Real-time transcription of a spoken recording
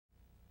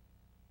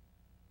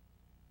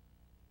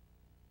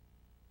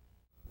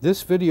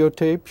This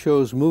videotape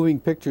shows moving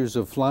pictures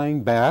of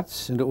flying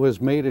bats, and it was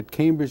made at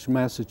Cambridge,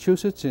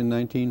 Massachusetts in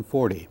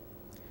 1940.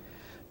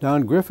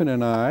 Don Griffin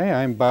and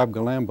I'm Bob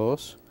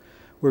Galambos,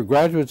 were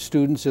graduate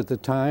students at the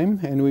time,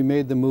 and we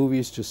made the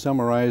movies to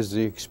summarize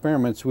the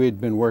experiments we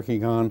had been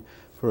working on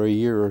for a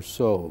year or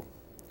so.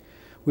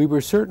 We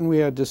were certain we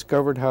had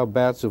discovered how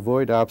bats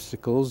avoid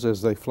obstacles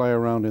as they fly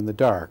around in the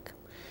dark,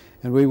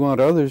 and we want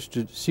others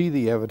to see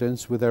the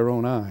evidence with their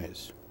own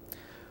eyes.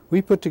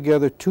 We put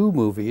together two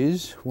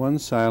movies, one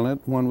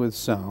silent, one with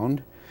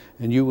sound,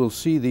 and you will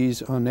see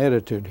these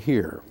unedited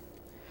here.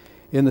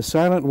 In the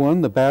silent one,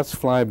 the bats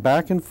fly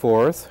back and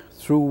forth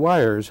through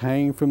wires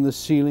hanging from the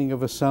ceiling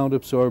of a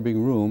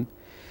sound-absorbing room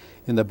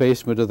in the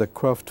basement of the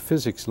Cruft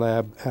Physics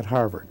Lab at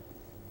Harvard.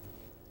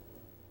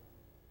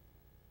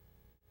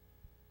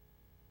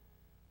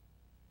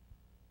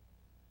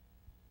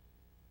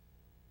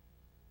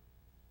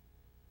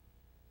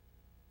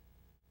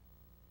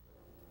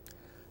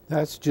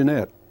 That's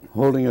Jeanette,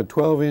 holding a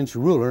 12-inch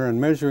ruler and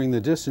measuring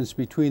the distance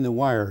between the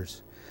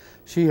wires.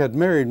 She had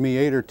married me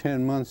 8 or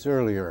 10 months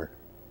earlier.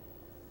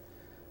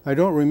 I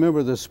don't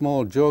remember the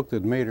small joke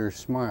that made her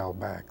smile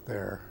back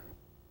there.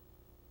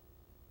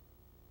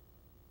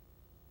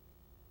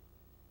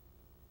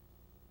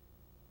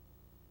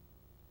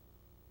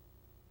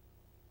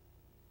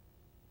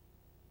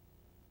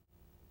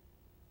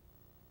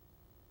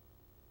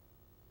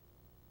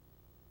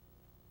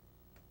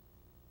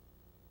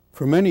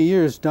 For many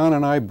years, Don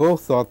and I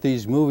both thought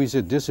these movies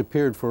had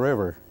disappeared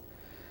forever.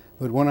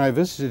 But when I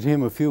visited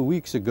him a few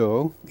weeks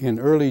ago, in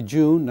early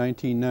June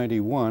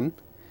 1991,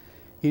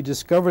 he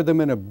discovered them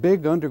in a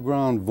big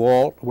underground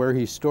vault where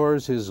he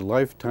stores his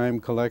lifetime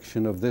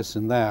collection of this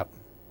and that.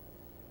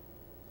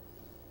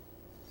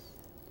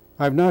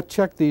 I've not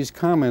checked these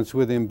comments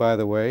with him, by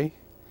the way,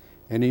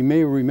 and he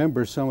may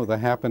remember some of the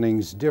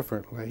happenings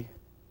differently.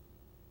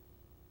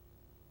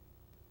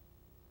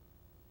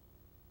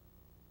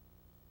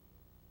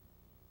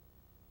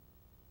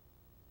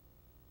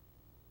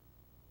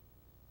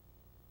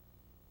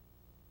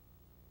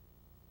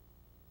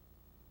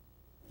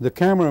 The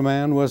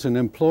cameraman was an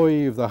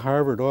employee of the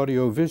Harvard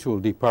Audiovisual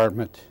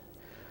Department.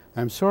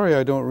 I'm sorry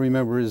I don't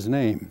remember his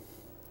name.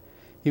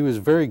 He was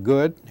very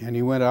good, and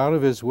he went out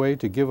of his way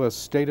to give us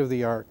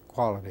state-of-the-art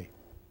quality.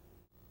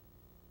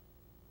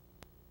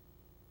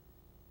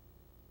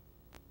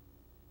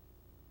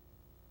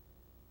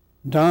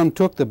 Don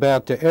took the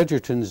bat to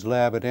Edgerton's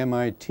lab at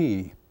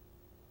MIT.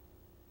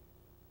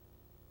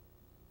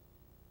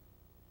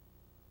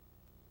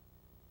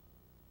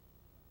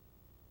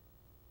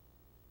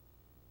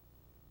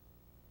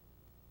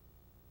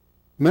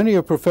 Many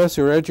of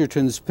Professor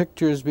Edgerton's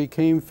pictures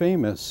became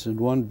famous and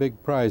won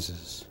big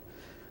prizes,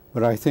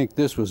 but I think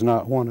this was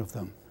not one of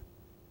them.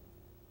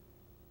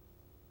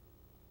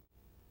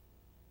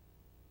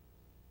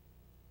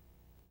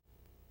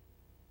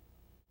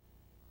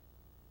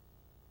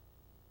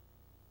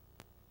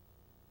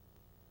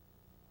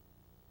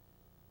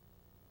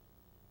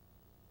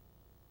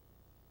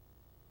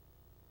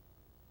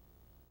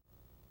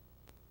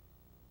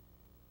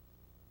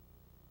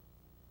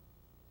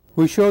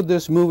 We showed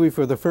this movie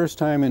for the first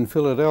time in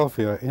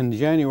Philadelphia in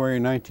January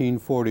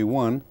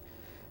 1941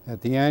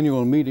 at the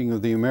annual meeting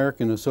of the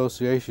American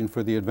Association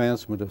for the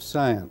Advancement of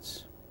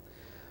Science.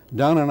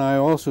 Don and I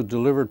also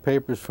delivered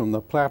papers from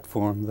the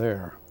platform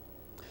there.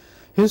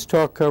 His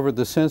talk covered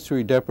the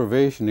sensory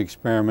deprivation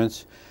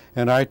experiments,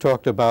 and I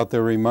talked about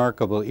their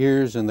remarkable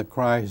ears and the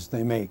cries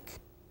they make.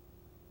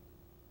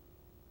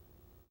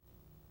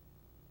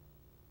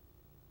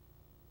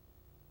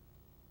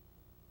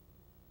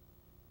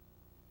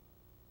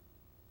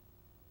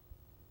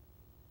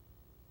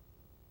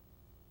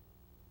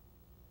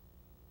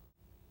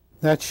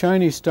 That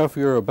shiny stuff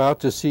you're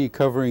about to see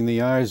covering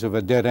the eyes of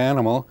a dead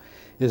animal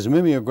is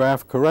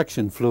mimeograph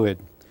correction fluid.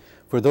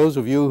 For those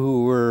of you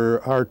who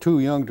are too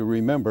young to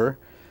remember,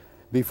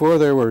 before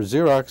there were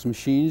Xerox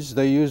machines,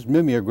 they used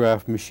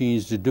mimeograph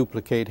machines to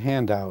duplicate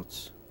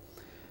handouts.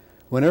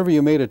 Whenever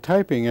you made a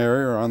typing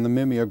error on the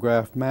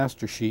mimeograph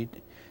master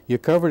sheet, you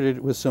covered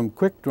it with some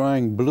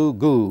quick-drying blue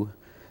goo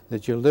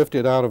that you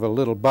lifted out of a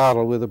little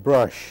bottle with a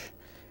brush,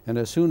 and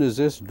as soon as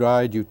this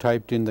dried, you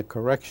typed in the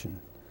correction.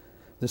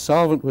 The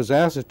solvent was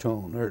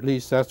acetone, or at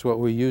least that's what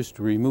we used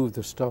to remove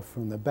the stuff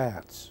from the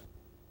bats.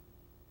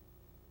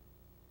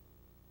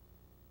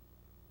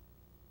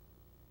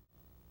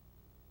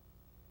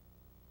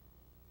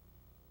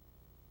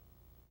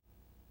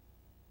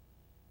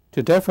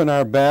 To deafen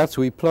our bats,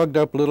 we plugged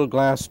up little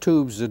glass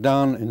tubes that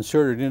Don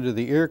inserted into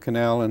the ear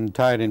canal and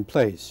tied in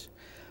place.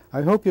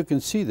 I hope you can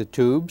see the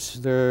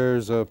tubes.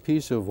 There's a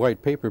piece of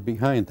white paper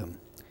behind them.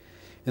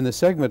 In the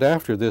segment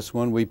after this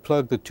one, we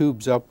plugged the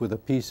tubes up with a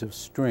piece of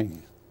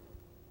string.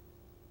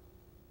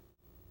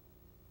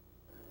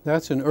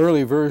 That's an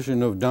early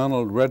version of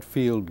Donald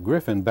Redfield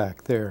Griffin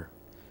back there.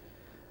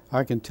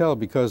 I can tell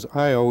because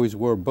I always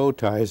wore bow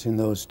ties in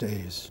those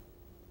days.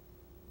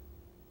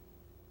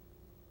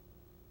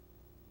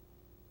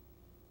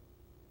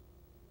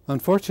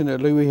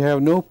 Unfortunately, we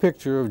have no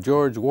picture of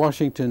George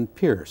Washington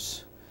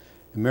Pierce.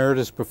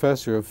 emeritus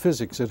professor of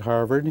physics at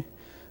Harvard,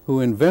 who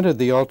invented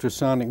the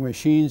ultrasonic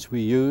machines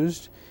we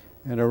used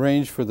and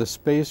arranged for the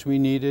space we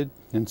needed,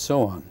 and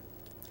so on.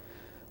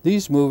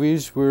 These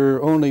movies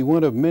were only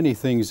one of many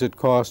things that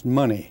cost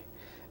money,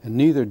 and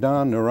neither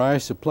Don nor I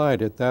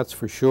supplied it, that's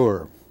for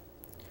sure.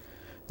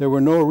 There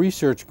were no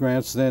research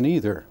grants then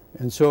either,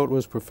 and so it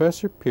was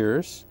Professor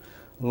Pierce,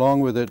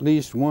 along with at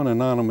least one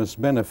anonymous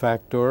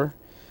benefactor,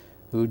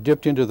 who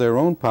dipped into their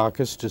own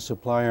pockets to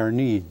supply our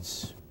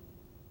needs.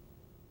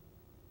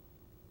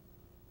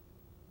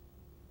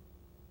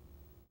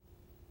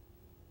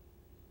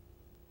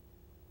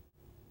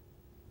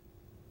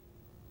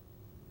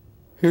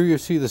 Here you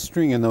see the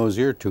string in those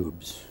ear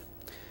tubes.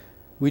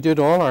 We did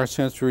all our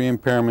sensory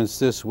impairments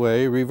this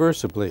way,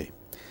 reversibly,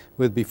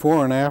 with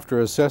before and after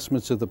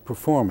assessments of the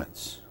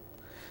performance.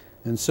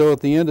 And so at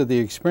the end of the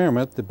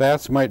experiment, the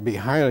bats might be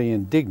highly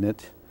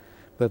indignant,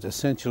 but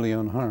essentially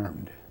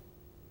unharmed.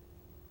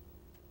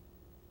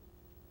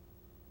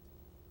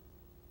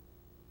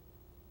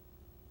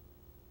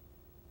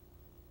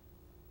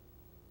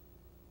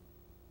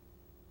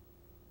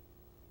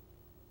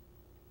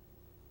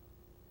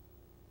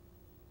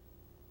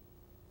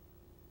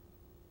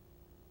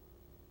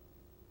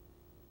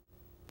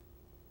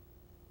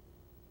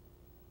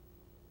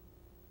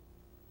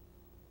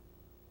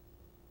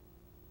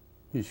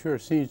 He sure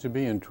seems to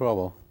be in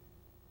trouble.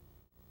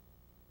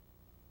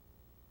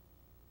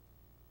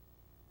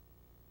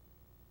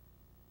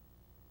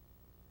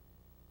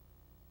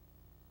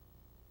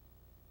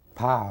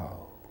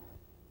 Pow.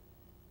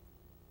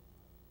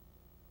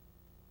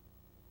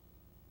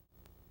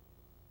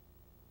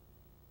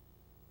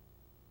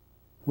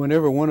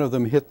 Whenever one of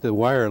them hit the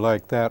wire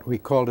like that, we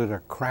called it a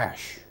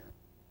crash.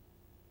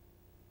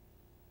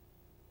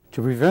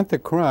 To prevent the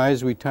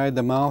cries, we tied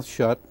the mouth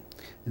shut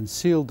and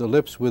sealed the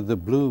lips with the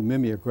blue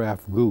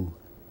mimeograph goo.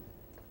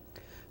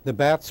 The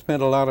bat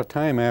spent a lot of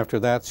time after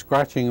that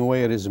scratching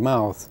away at his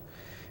mouth,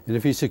 and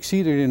if he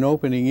succeeded in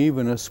opening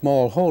even a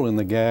small hole in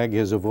the gag,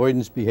 his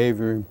avoidance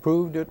behavior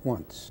improved at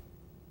once.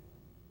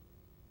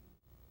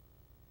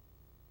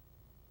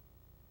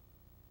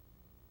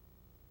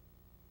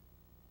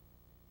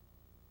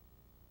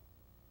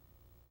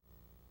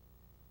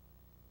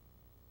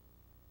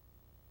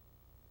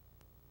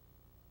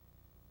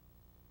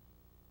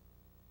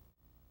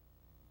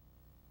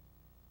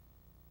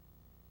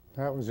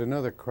 That was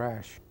another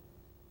crash.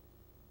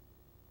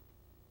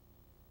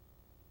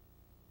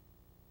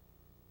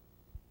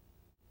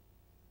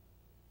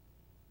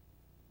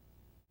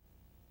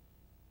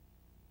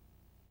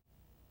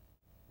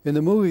 In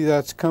the movie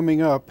that's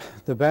coming up,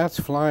 the bats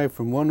fly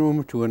from one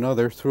room to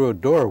another through a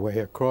doorway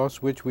across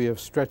which we have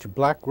stretched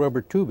black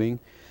rubber tubing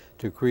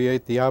to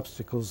create the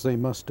obstacles they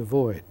must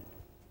avoid.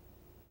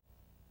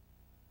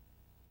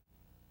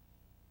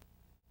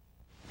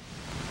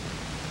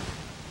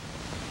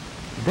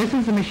 This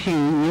is a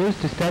machine used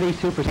to study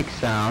supersonic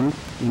sounds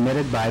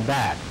emitted by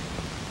bats.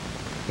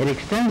 It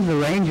extends the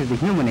range of the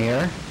human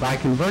ear by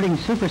converting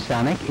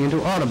supersonic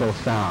into audible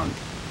sound,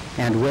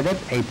 and with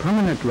it a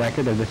permanent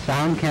record of the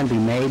sound can be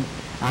made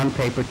on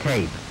paper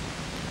tape.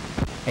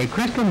 A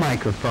crystal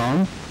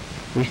microphone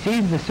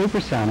receives the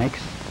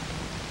supersonics,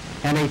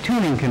 and a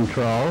tuning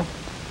control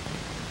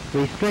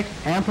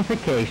restricts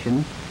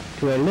amplification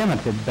to a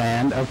limited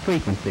band of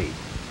frequencies.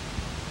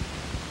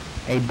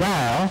 A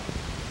dial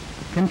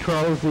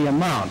controls the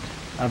amount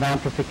of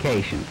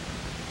amplification.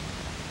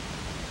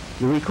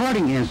 The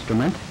recording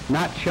instrument,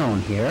 not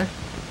shown here,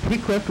 is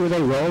equipped with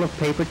a roll of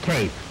paper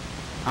tape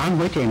on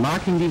which a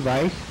marking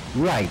device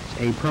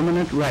writes a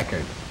permanent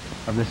record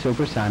of the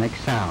supersonic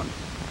sound.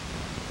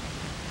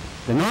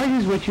 The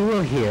noises which you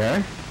will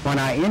hear when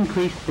I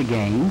increase the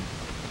gain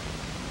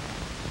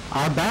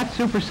are bat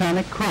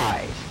supersonic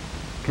cries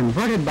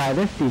converted by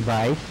this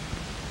device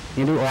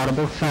into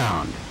audible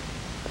sound.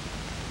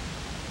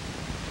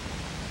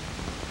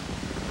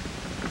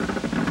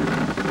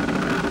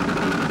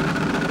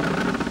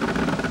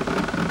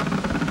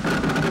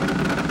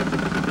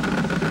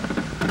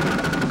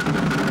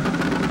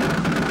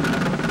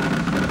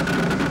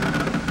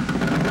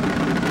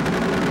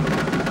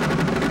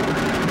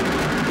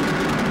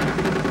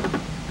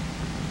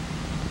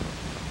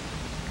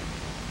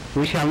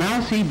 We shall now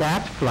see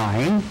bats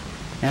flying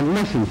and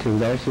listen to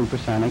their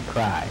supersonic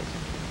cries.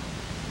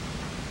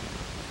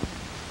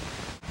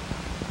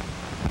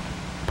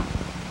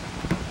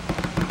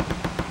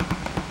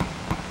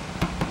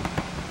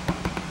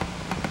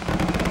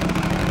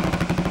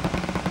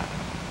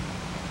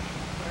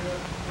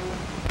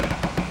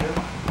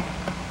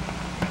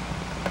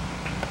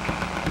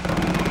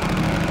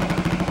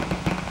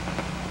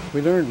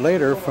 We learned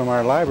later from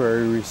our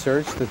library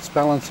research that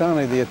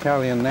Spallanzani, the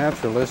Italian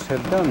naturalist,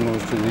 had done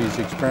most of these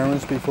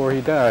experiments before he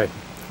died,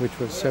 which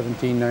was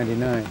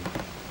 1799.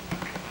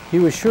 He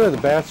was sure the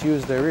bats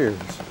used their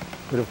ears,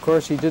 but of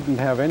course he didn't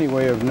have any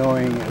way of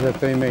knowing that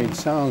they made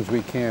sounds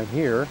we can't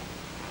hear,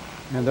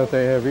 and that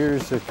they have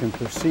ears that can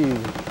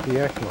perceive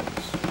the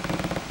echoes.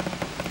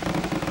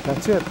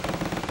 That's it.